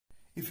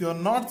If you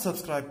are not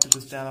subscribed to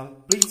this channel,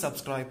 please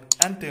subscribe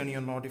and turn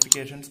your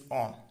notifications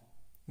on.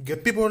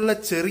 Guppy പോലുള്ള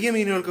ചെറിയ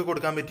മീനുകൾക്ക്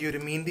കൊടുക്കാൻ പറ്റിയ ഒരു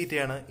മീൻ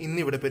തീറ്റയാണ്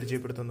ഇന്നിവിടെ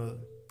പരിചയപ്പെടുത്തുന്നത്.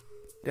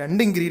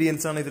 രണ്ട്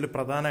ഇൻഗ്രീഡിയൻസ് ആണ് ഇതിൽ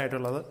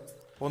പ്രധാനമായിട്ടുള്ളത്.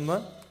 ഒന്ന്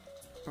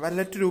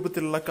പെല്ലറ്റ്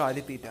രൂപത്തിലുള്ള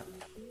കാലിത്തീറ്റ.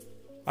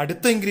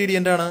 അടുത്ത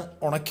ഇൻഗ്രീഡിയൻ്റ് ആണ്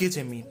ഉണക്കിയ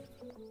ചെമ്മീൻ.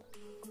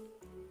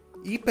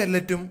 ഈ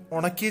പെല്ലറ്റും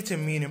ഉണക്കിയ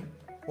ചെമ്മീനും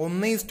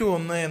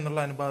 1:1 എന്നുള്ള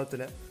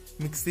അനുപാതത്തിൽ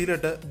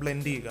മിക്സിയിലിട്ട്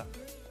ബ്ലെൻഡ് ചെയ്യുക.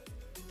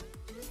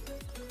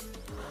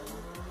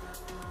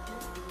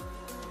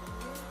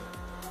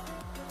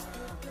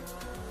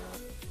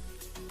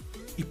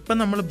 ഇപ്പം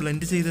നമ്മൾ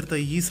ബ്ലെൻഡ് ചെയ്തെടുത്ത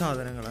ഈ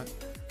സാധനങ്ങൾ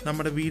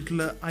നമ്മുടെ വീട്ടിൽ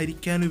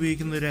അരിക്കാൻ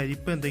ഉപയോഗിക്കുന്ന ഒരു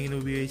അരിപ്പ് എന്തെങ്കിലും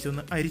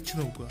ഉപയോഗിച്ചൊന്ന് അരിച്ചു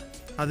നോക്കുക.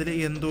 അതിൽ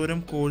എന്തോരം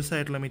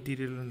കോഴ്സായിട്ടുള്ള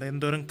മെറ്റീരിയൽ ഉണ്ട്,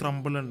 എന്തോരം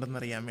ക്രംബിൾ ഉണ്ടെന്ന്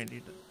അറിയാൻ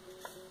വേണ്ടിയിട്ട്.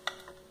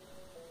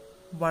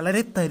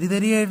 വളരെ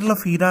തരിതരിയായിട്ടുള്ള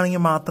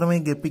ഫീഡാണെങ്കിൽ മാത്രമേ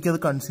ഗപ്പിക്ക് അത്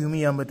കൺസ്യൂം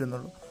ചെയ്യാൻ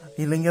പറ്റുന്നുള്ളൂ,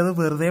 ഇല്ലെങ്കിൽ അത്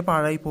വെറുതെ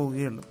പാഴായി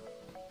പോവുകയുള്ളൂ.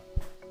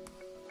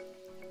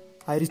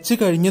 അരിച്ചു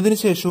കഴിഞ്ഞതിന്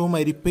ശേഷവും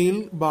അരിപ്പയിൽ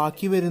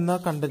ബാക്കി വരുന്ന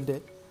കണ്ടന്റ്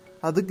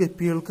അത്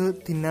ഗപ്പികൾക്ക്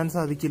തിന്നാൻ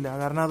സാധിക്കില്ല,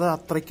 കാരണം അത്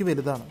അത്രയ്ക്ക്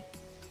വലുതാണ്.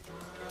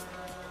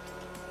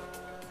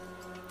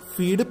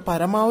 ഫീഡ്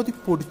പരമാവധി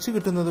പൊടിച്ചു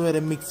കിട്ടുന്നത് വരെ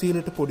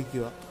മിക്സിയിലിട്ട്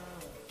പൊടിക്കുക.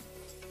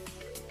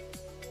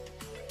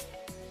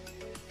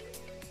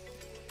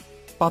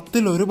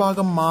 പത്തിൽ ഒരു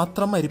ഭാഗം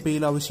മാത്രം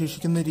അരിപ്പയിൽ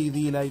അവശേഷിക്കുന്ന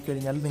രീതിയിലായി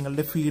കഴിഞ്ഞാൽ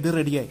നിങ്ങളുടെ ഫീഡ്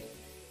റെഡിയായി.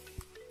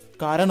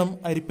 കാരണം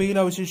അരിപ്പയിൽ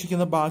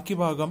അവശേഷിക്കുന്ന ബാക്കി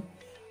ഭാഗം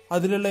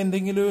അതിലുള്ള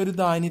എന്തെങ്കിലും ഒരു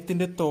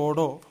ധാന്യത്തിന്റെ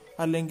തോടോ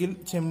അല്ലെങ്കിൽ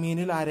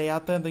ചെമ്മീനിൽ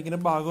അരയാത്ത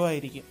എന്തെങ്കിലും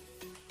ഭാഗമായിരിക്കും.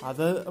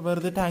 അത്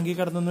വെറുതെ ടാങ്കിൽ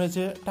കിടന്നെന്ന്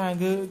വെച്ച്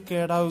ടാങ്ക്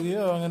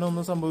കേടാവുകയോ അങ്ങനെ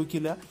ഒന്നും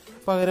സംഭവിക്കില്ല.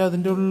 പകരം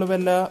അതിൻ്റെ ഉള്ളിൽ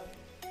വല്ല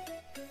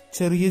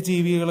ചെറിയ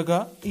ജീവികളൊക്കെ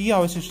ഈ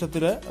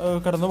അവശിഷ്ടത്തിൽ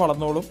കിടന്ന്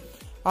വളർന്നോളും.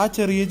 ആ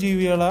ചെറിയ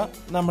ജീവികളെ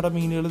നമ്മുടെ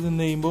മീനുകൾ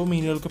തിന്നു കഴിയുമ്പോൾ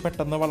മീനുകൾക്ക്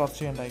പെട്ടെന്ന്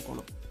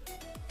വളർച്ചയുണ്ടായിക്കോളും.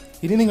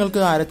 ഇനി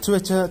നിങ്ങൾക്ക് അരച്ചു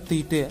വെച്ച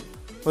തീറ്റയെ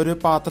ഒരു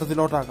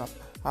പാത്രത്തിലോട്ടാക്കാം.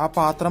 ആ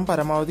പാത്രം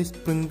പരമാവധി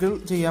സ്പ്രിങ്കിൾ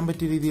ചെയ്യാൻ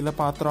പറ്റിയ രീതിയിലുള്ള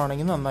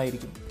പാത്രമാണെങ്കിൽ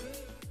നന്നായിരിക്കും.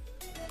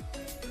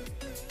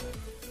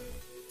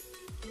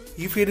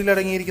 ഈ ഫീഡിൽ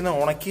അടങ്ങിയിരിക്കുന്ന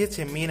ഉണക്കിയ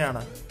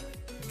ചെമ്മീനാണ്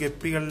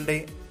ഗപ്പികളുടെ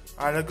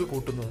അഴക്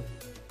കൂട്ടുന്നത്.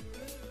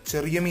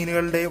 ചെറിയ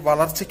മീനുകളുടെ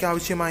വളർച്ചയ്ക്ക്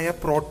ആവശ്യമായ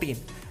പ്രോട്ടീൻ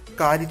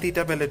കാലിത്തീറ്റ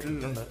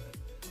പെല്ലറ്റിലുണ്ട്.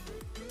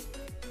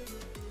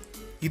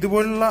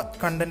 ഇതുപോലുള്ള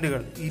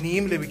കണ്ടന്റുകൾ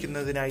ഇനിയും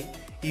ലഭിക്കുന്നതിനായി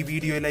ഈ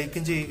വീഡിയോ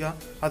ലൈക്കും ചെയ്യുക.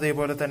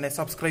 അതേപോലെ തന്നെ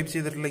സബ്സ്ക്രൈബ്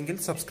ചെയ്തിട്ടില്ലെങ്കിൽ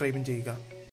സബ്സ്ക്രൈബും ചെയ്യുക.